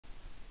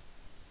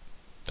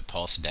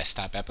Pulse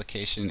desktop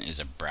application is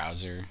a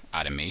browser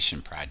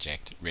automation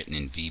project written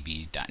in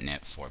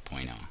VB.NET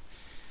 4.0.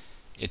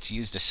 It's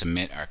used to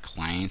submit our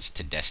clients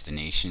to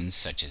destinations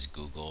such as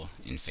Google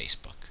and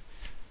Facebook.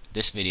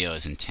 This video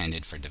is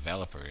intended for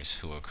developers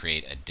who will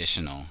create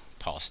additional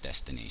Pulse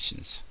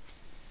destinations,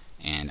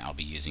 and I'll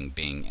be using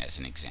Bing as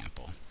an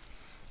example.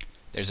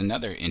 There's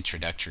another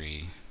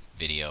introductory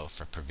video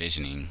for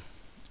provisioning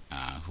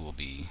who will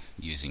be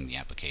using the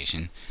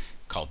application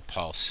called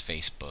Pulse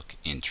Facebook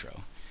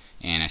Intro,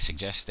 and I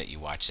suggest that you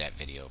watch that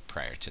video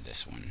prior to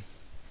this one.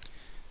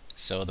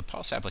 So the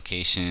Pulse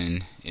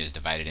application is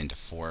divided into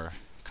 4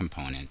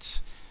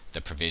 components: the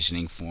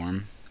provisioning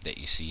form that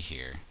you see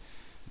here,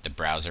 the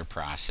browser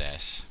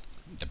process,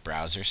 the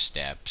browser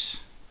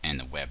steps, and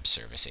the web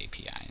service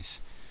APIs.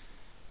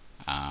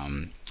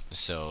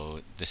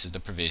 So this is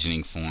the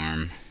provisioning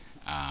form.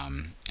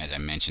 As I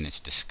mentioned, it's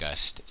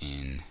discussed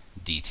in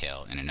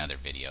detail in another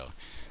video,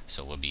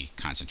 so we'll be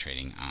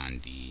concentrating on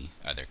the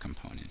other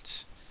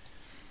components.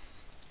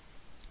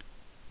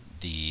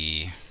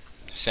 The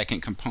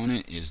second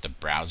component is the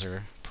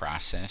browser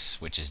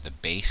process, which is the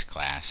base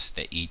class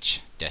that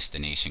each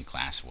destination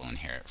class will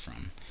inherit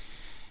from,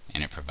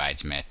 and it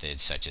provides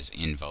methods such as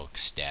invoke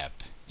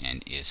step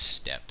and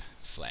isStep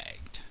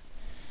flagged.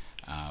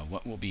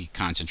 What we'll be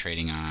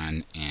concentrating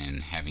on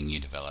and having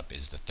you develop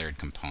is the third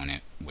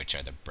component, which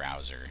are the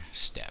browser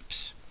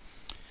steps.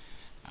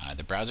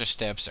 The browser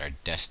steps are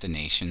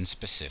destination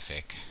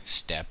specific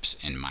steps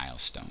and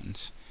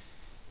milestones.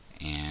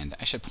 And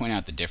I should point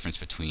out the difference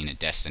between a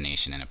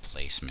destination and a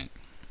placement.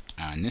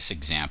 In this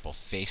example,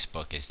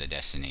 Facebook is the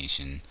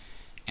destination,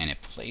 and a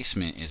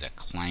placement is a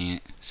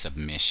client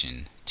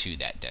submission to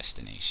that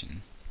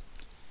destination.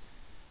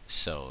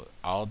 So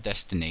all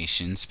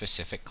destination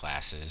specific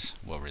classes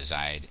will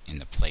reside in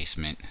the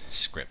placement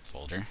script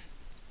folder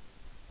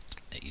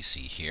that you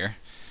see here.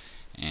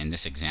 In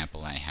this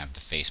example, I have the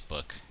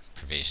Facebook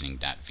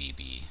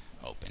provisioning.vb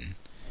open.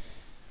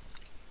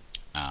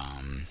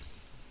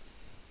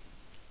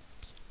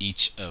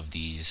 Each of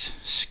these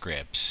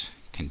scripts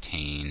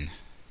contain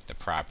the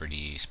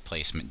properties,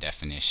 placement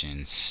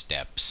definitions,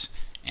 steps,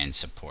 and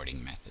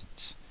supporting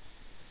methods.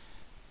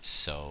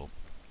 So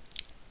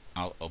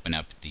I'll open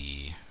up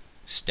the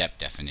step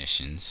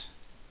definitions,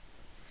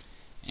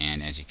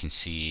 and as you can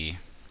see,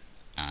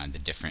 the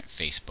different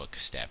Facebook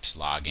steps: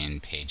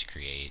 login, page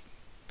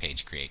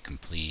create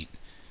complete,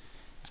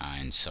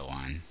 and so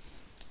on.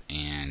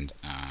 And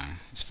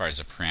as far as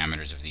the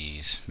parameters of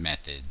these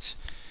methods,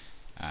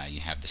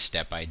 you have the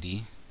step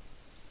ID,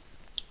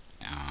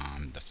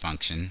 the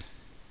function,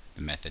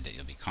 the method that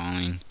you'll be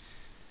calling,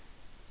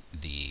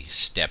 the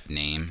step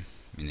name.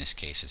 In this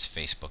case, it's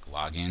Facebook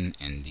login,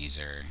 and these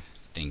are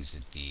things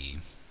that the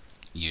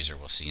user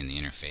will see in the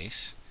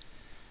interface,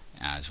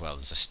 as well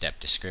as a step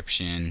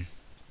description,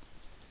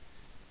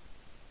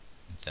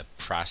 the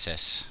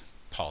process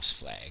pulse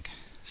flag.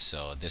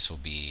 So this will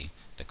be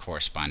the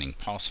corresponding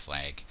pulse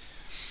flag,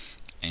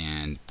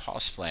 and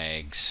pulse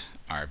flags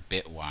are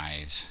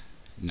bitwise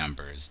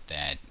numbers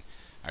that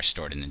are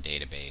stored in the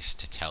database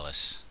to tell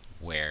us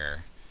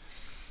where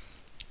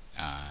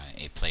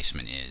a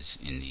placement is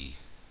in the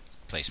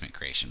placement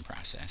creation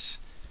process.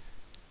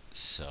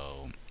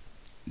 So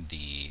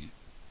the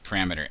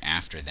parameter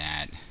after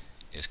that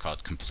is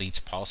called completes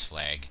pulse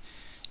flag.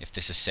 If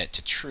this is set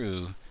to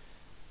true,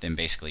 then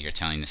basically you're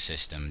telling the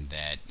system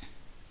that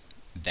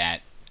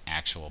that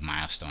actual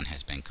milestone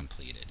has been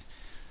completed.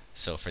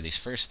 So for these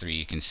first 3,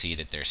 you can see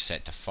that they're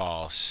set to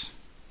false.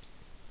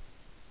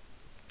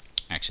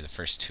 Actually, the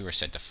first 2 are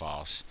set to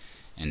false,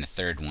 and the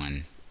third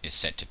one is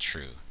set to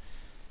true,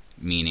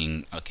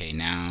 meaning, okay,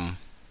 now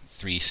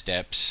 3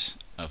 steps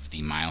of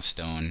the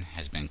milestone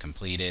has been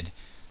completed,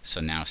 so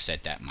now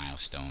set that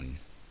milestone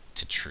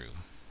to true.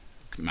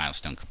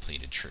 Milestone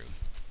completed true.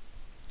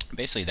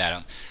 Basically,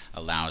 that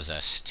allows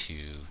us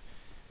to,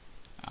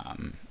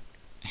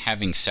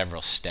 having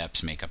several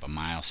steps make up a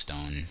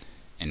milestone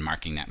and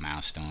marking that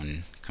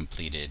milestone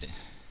completed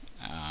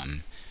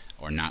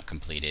or not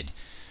completed,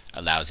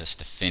 allows us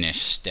to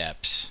finish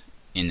steps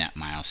in that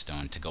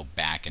milestone, to go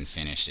back and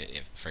finish it.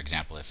 If, for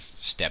example, if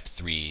step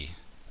 3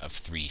 of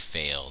 3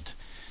 failed,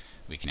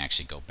 we can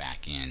actually go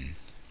back in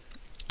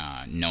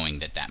knowing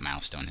that that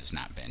milestone has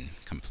not been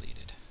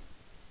completed.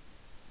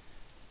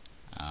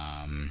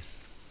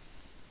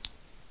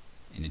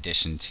 In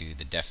addition to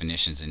the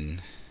definitions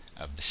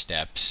of the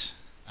steps,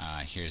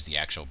 here's the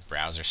actual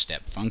browser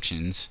step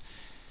functions,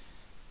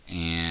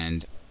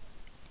 and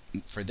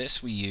for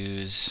this we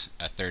use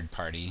a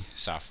third-party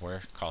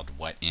software called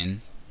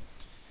Whatin.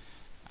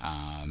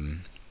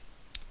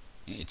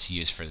 It's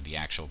used for the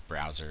actual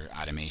browser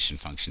automation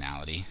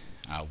functionality.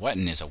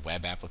 Whatin is a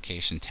web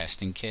application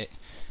testing kit,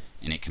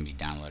 and it can be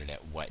downloaded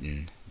at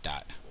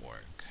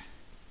whatin.org.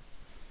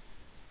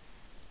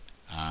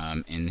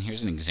 And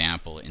here's an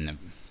example in the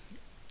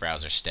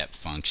browser step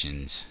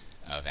functions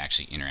of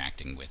actually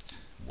interacting with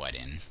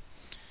Whatin.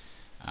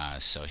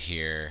 So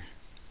here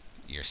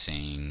you're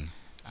saying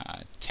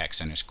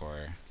text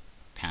underscore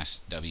pass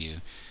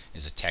w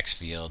is a text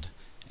field,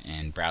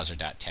 and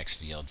browser.text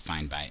field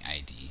find by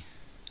ID.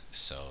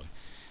 So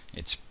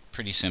it's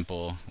pretty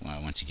simple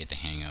once you get the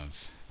hang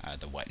of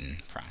the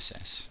WHATN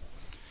process.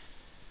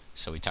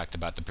 So we talked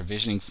about the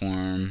provisioning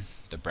form,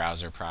 the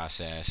browser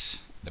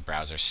process, the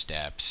browser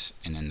steps,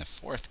 and then the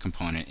fourth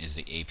component is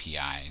the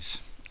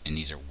APIs, and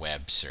these are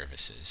web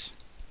services.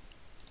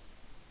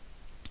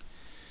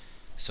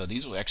 So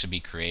these will actually be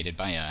created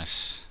by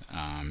us,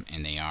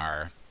 and they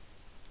are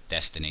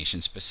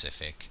destination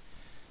specific.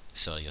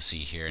 So you'll see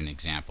here an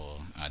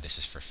example. This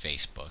is for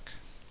Facebook,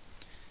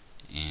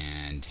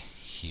 and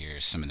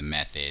here's some of the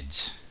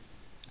methods,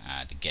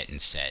 the get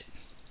and set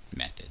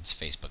methods: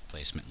 Facebook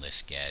placement,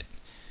 list get.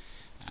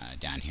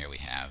 Down here we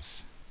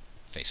have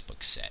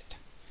Facebook set.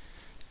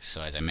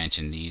 So as I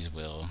mentioned, these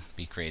will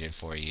be created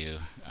for you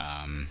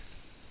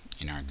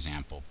in our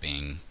example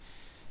Bing,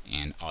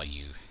 and all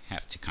you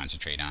have to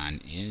concentrate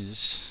on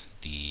is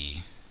the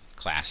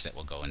class that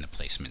will go in the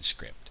placement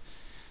script.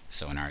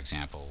 So in our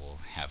example, we'll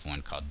have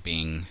one called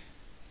Bing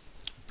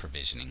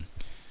provisioning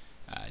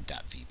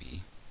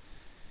 .vb.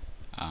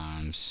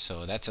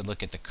 So that's a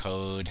look at the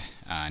code.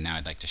 Now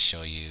I'd like to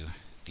show you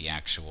the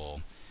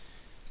actual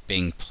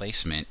Bing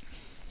placement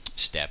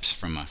steps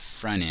from a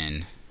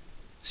front-end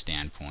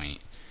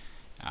standpoint,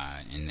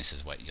 and this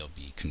is what you'll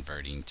be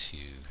converting to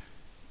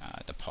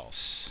the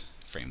Pulse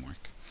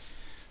framework.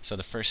 So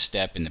the first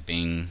step in the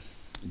Bing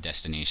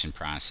destination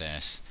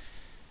process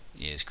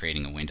is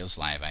creating a Windows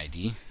Live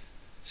ID.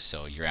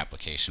 So your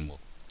application will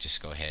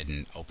just go ahead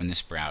and open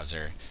this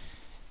browser,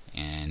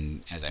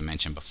 and as I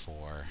mentioned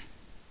before,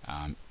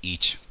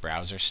 each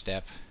browser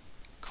step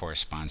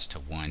corresponds to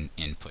one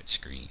input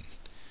screen.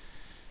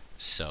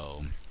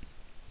 So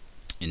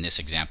in this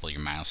example,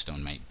 your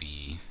milestone might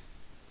be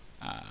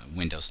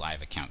Windows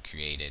Live account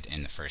created,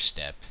 and the first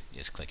step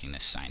is clicking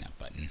this sign up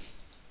button.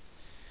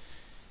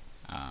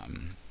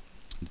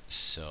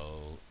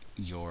 So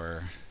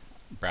your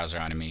browser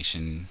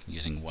automation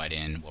using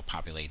WHATN will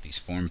populate these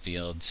form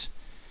fields,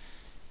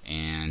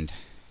 and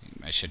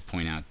I should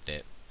point out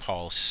that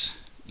Pulse,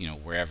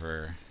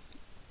 wherever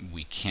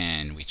we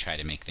can, we try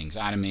to make things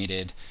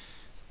automated,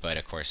 but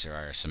of course there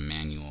are some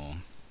manual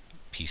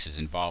pieces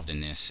involved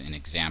in this. An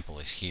example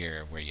is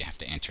here where you have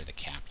to enter the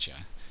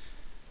CAPTCHA.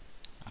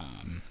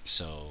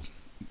 So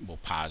we'll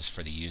pause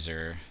for the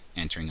user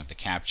entering of the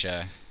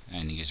CAPTCHA,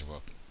 and the user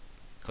will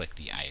click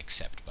the I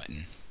accept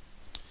button.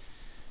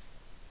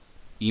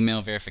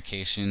 Email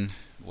verification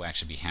will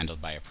actually be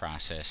handled by a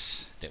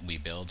process that we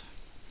build,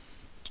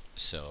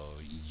 so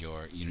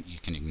you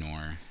can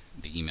ignore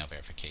the email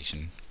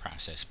verification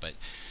process, but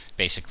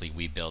basically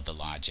we build the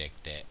logic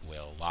that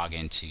will log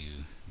into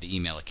the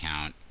email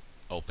account,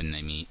 open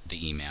the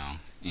email,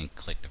 and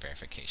click the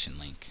verification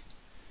link.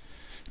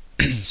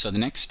 So the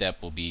next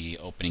step will be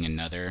opening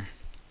another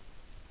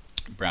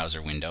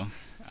browser window,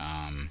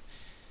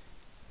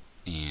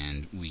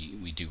 and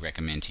we do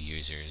recommend to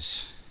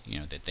users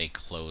that they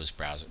close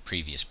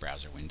previous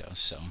browser windows.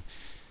 So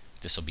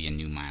this will be a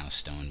new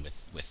milestone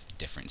with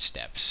different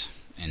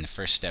steps, and the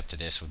first step to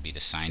this would be to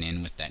sign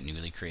in with that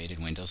newly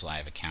created Windows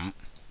Live account,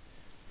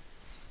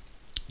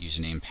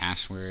 username,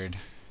 password,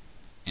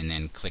 and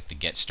then click the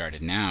Get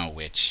Started Now,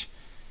 which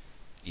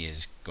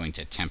is going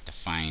to attempt to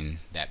find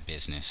that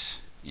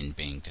business in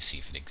Bing to see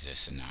if it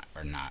exists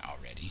or not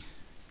already.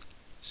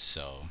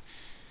 So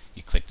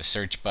you click the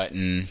search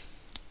button,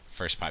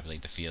 first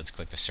populate the fields,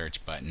 click the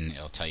search button,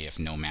 it'll tell you if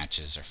no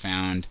matches are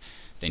found,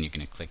 then you're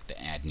going to click the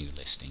Add New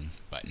Listing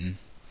button.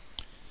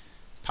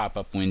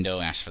 Pop-up window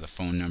asks for the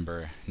phone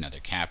number, another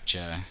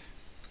CAPTCHA,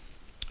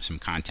 some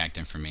contact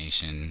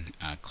information.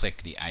 Click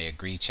the I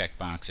agree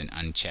checkbox and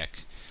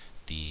uncheck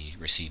the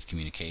receive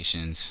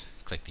communications.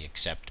 Click the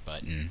accept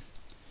button.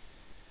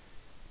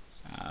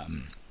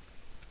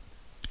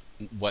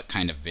 What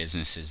kind of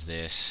business is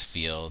this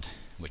field,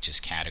 which is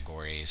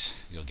categories.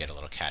 You'll get a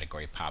little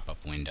category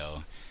pop-up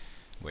window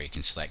where you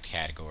can select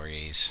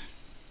categories,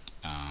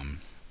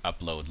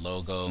 upload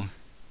logo,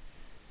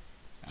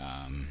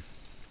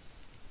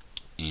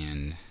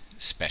 and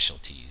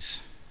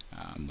specialties,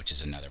 which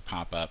is another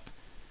pop-up.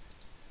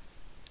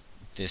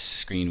 This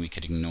screen we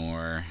could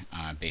ignore.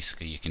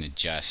 Basically you can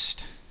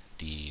adjust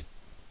the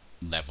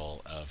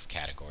level of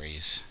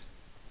categories.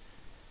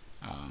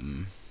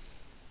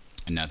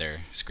 Another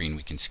screen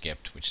we can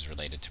skip, which is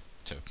related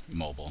to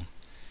mobile.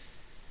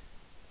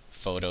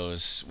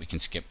 Photos we can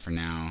skip for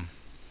now.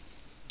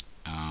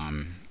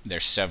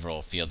 There's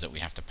several fields that we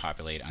have to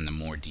populate on the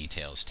More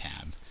Details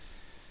tab.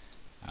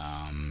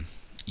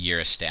 Year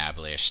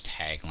established,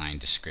 tagline,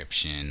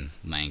 description,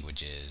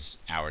 languages,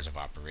 hours of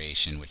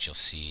operation, which you'll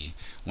see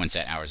once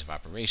that hours of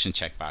operation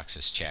checkbox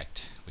is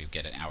checked, we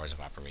get an hours of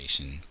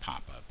operation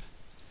pop-up.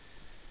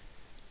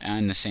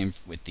 And the same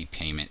with the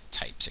payment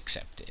types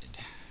accepted.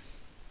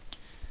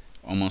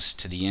 Almost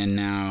to the end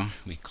now.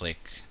 We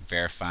click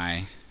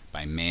verify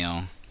by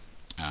mail.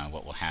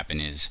 What will happen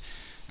is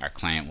our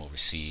client will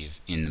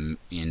receive in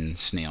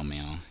snail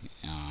mail,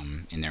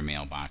 in their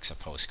mailbox, a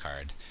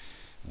postcard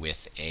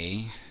with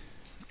a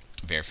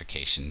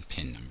verification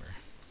PIN number.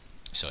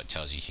 So it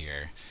tells you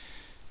here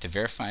To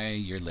verify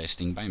your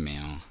listing by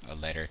mail, a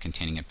letter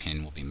containing a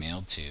PIN will be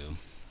mailed to,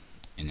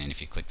 and then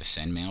if you click the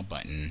Send Mail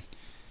button,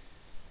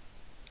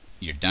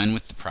 you're done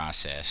with the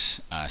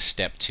process.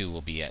 Step 2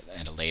 will be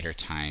at a later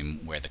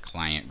time where the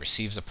client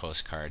receives a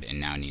postcard and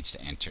now needs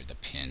to enter the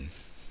PIN.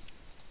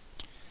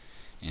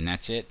 And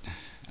that's it.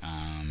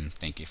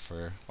 Thank you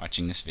for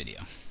watching this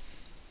video.